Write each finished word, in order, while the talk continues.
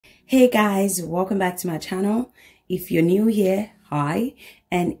Hey guys, welcome back to my channel. If you're new here, hi,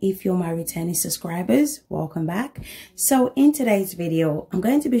 and if you're my returning subscribers, welcome back. So in today's video, I'm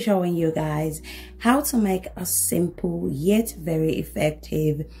going to be showing you guys how to make a simple yet very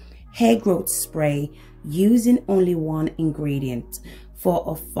effective hair growth spray using only one ingredient for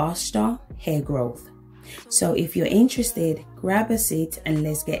a faster hair growth. So if you're interested, grab a seat and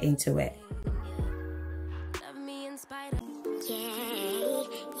let's get into it.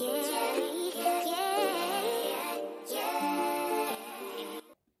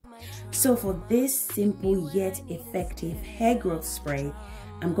 So for this simple yet effective hair growth spray,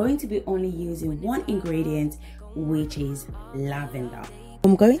 I'm going to be only using one ingredient, which is lavender.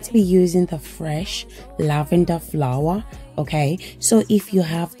 I'm going to be using the fresh lavender flower, okay? So if you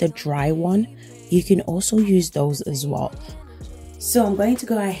have the dry one, you can also use those as well. So I'm going to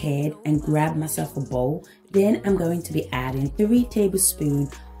go ahead and grab myself a bowl. Then I'm going to be adding 3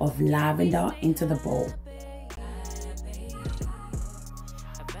 tablespoons of lavender into the bowl.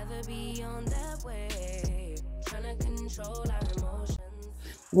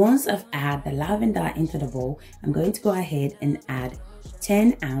 Once I've added the lavender into the bowl, I'm going to go ahead and add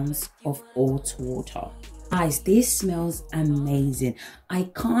 10 ounces of hot water. Guys, this smells amazing. I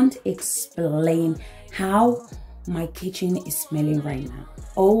can't explain how my kitchen is smelling right now.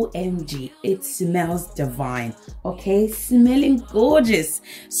 OMG, it smells divine. Okay, smelling gorgeous.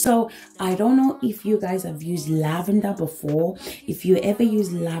 So I don't know if you guys have used lavender before. If you ever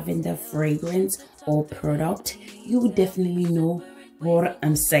use lavender fragrance or product, you would definitely know what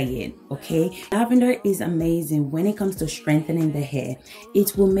I'm saying. Okay, lavender is amazing when it comes to strengthening the hair.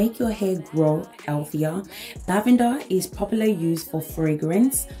 It will make your hair grow healthier. Lavender is popularly used for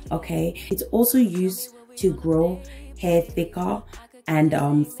fragrance. Okay, it's also used to grow hair thicker and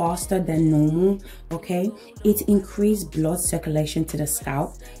faster than normal. Okay, it increases blood circulation to the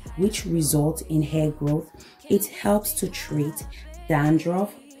scalp, which results in hair growth. It helps to treat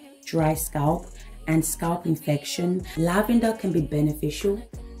dandruff, dry scalp, and scalp infection. Lavender can be beneficial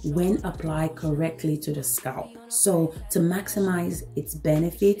when applied correctly to the scalp. So to maximize its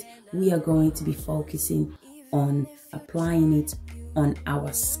benefit, we are going to be focusing on applying it on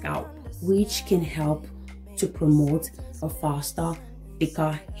our scalp, which can help to promote a faster,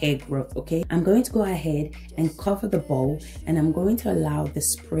 thicker hair growth. Okay, I'm going to go ahead and cover the bowl, and I'm going to allow the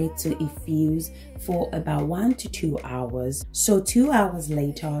spray to infuse for about 1 to 2 hours. So 2 hours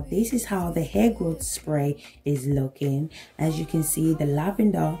later, this is how the hair growth spray is looking. As you can see, the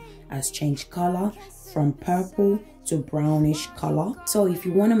lavender has changed color from purple to brownish color. So if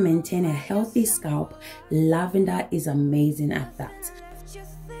you want to maintain a healthy scalp, lavender is amazing at that.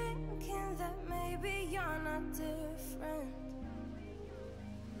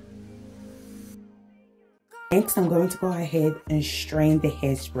 Next, I'm going to go ahead and strain the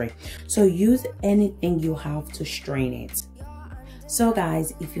hairspray. So use anything you have to strain it. So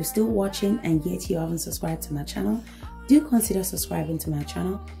guys, if you're still watching and yet you haven't subscribed to my channel, do consider subscribing to my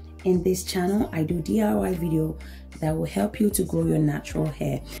channel. In this channel, I do DIY video that will help you to grow your natural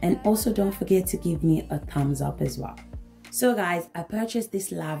hair. And also don't forget to give me a thumbs up as well. So guys, I purchased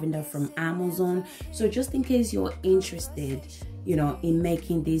this lavender from Amazon. So just in case you're interested, in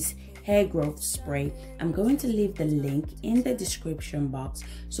making this hair growth spray, I'm going to leave the link in the description box.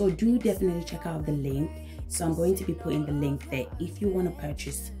 So do definitely check out the link. So I'm going to be putting the link there if you want to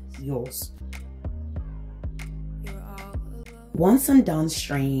purchase yours. Once I'm done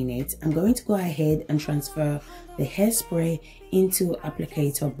straining it, I'm going to go ahead and transfer the hairspray into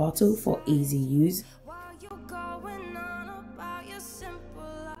applicator bottle for easy use.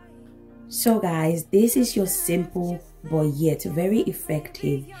 So guys, this is your simple but yet very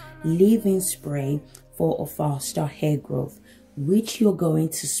effective leave-in spray for a faster hair growth, which you're going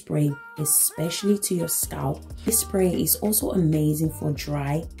to spray especially to your scalp. This spray is also amazing for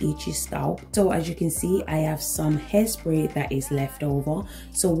dry, itchy scalp. So as you can see, I have some hairspray that is left over.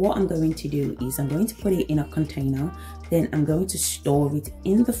 So what I'm going to do is I'm going to put it in a container, then I'm going to store it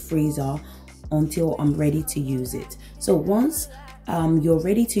in the freezer until I'm ready to use it. So once you're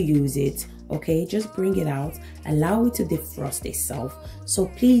ready to use it, okay, just bring it out, allow it to defrost itself. So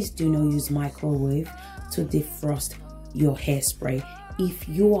please do not use microwave to defrost your hairspray. If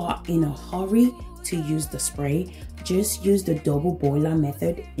you are in a hurry to use the spray, just use the double boiler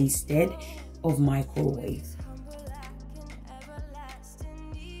method instead of microwave.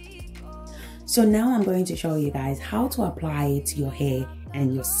 So now I'm going to show you guys how to apply it to your hair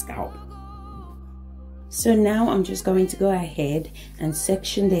and your scalp. So now I'm just going to go ahead and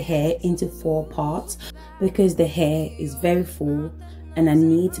section the hair into 4 parts because the hair is very full and I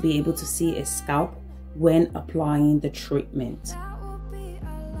need to be able to see a scalp when applying the treatment.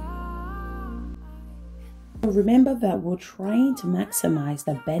 Remember that we're trying to maximize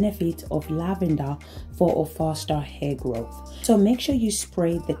the benefit of lavender for a faster hair growth. So make sure you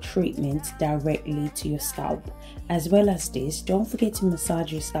spray the treatment directly to your scalp. As well as this, don't forget to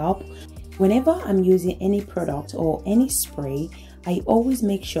massage your scalp. Whenever I'm using any product or any spray, I always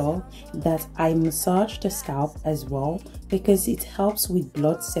make sure that I massage the scalp as well, because it helps with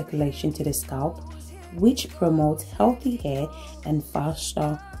blood circulation to the scalp, which promotes healthy hair and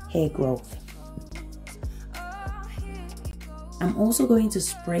faster hair growth. I'm also going to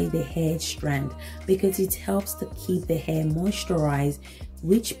spray the hair strand because it helps to keep the hair moisturized,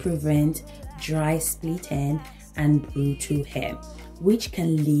 which prevents dry split end and brutal hair, which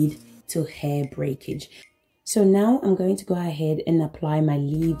can lead to hair breakage. So now I'm going to go ahead and apply my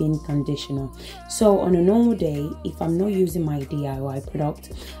leave-in conditioner. So on a normal day, if I'm not using my DIY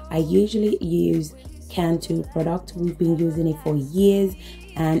product, I usually use Cantu product. We've been using it for years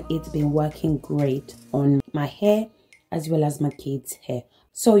and it's been working great on my hair as well as my kids' hair.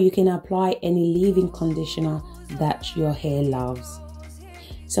 So you can apply any leave-in conditioner that your hair loves.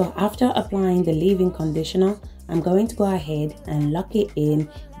 So after applying the leave-in conditioner, I'm going to go ahead and lock it in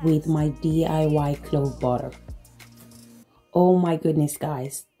with my DIY clove butter. Oh my goodness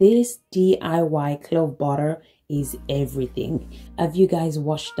guys, this DIY clove butter is everything. Have you guys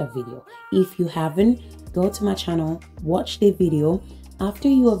watched the video? If you haven't, go to my channel, watch the video. After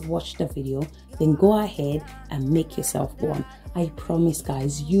you have watched the video, then go ahead and make yourself one. I promise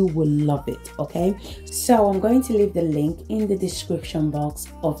guys, you will love it, okay? So I'm going to leave the link in the description box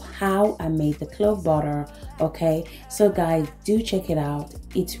of how I made the clove butter, okay? So guys, do check it out.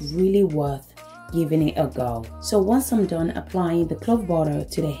 It's really worth giving it a go. So once I'm done applying the clove butter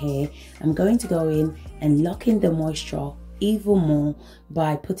to the hair, I'm going to go in and lock in the moisture even more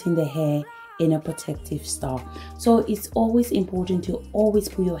by putting the hair in a protective style. So it's always important to always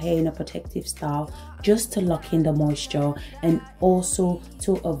put your hair in a protective style just to lock in the moisture and also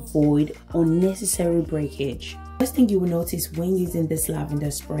to avoid unnecessary breakage. First thing you will notice when using this lavender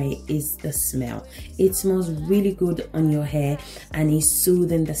spray is the smell. It smells really good on your hair and it's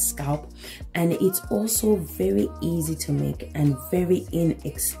soothing the scalp, and it's also very easy to make and very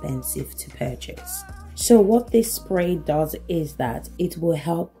inexpensive to purchase. So what this spray does is that it will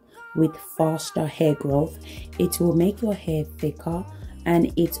help with faster hair growth, it will make your hair thicker,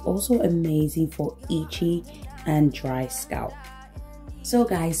 and it's also amazing for itchy and dry scalp. So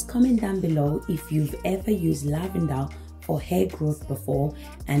guys, comment down below if you've ever used lavender for hair growth before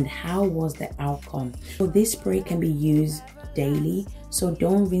and how was the outcome. So this spray can be used daily, so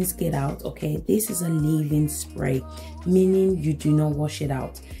don't rinse it out, okay? This is a leave-in spray, meaning you do not wash it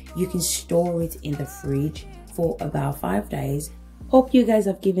out. You can store it in the fridge for about 5 days. Hope you guys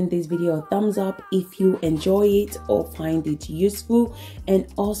have given this video a thumbs up if you enjoy it or find it useful, and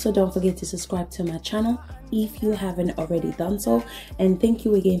also don't forget to subscribe to my channel if you haven't already done so. And thank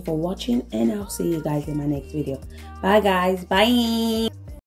you again for watching, and I'll see you guys in my next video. Bye guys, bye.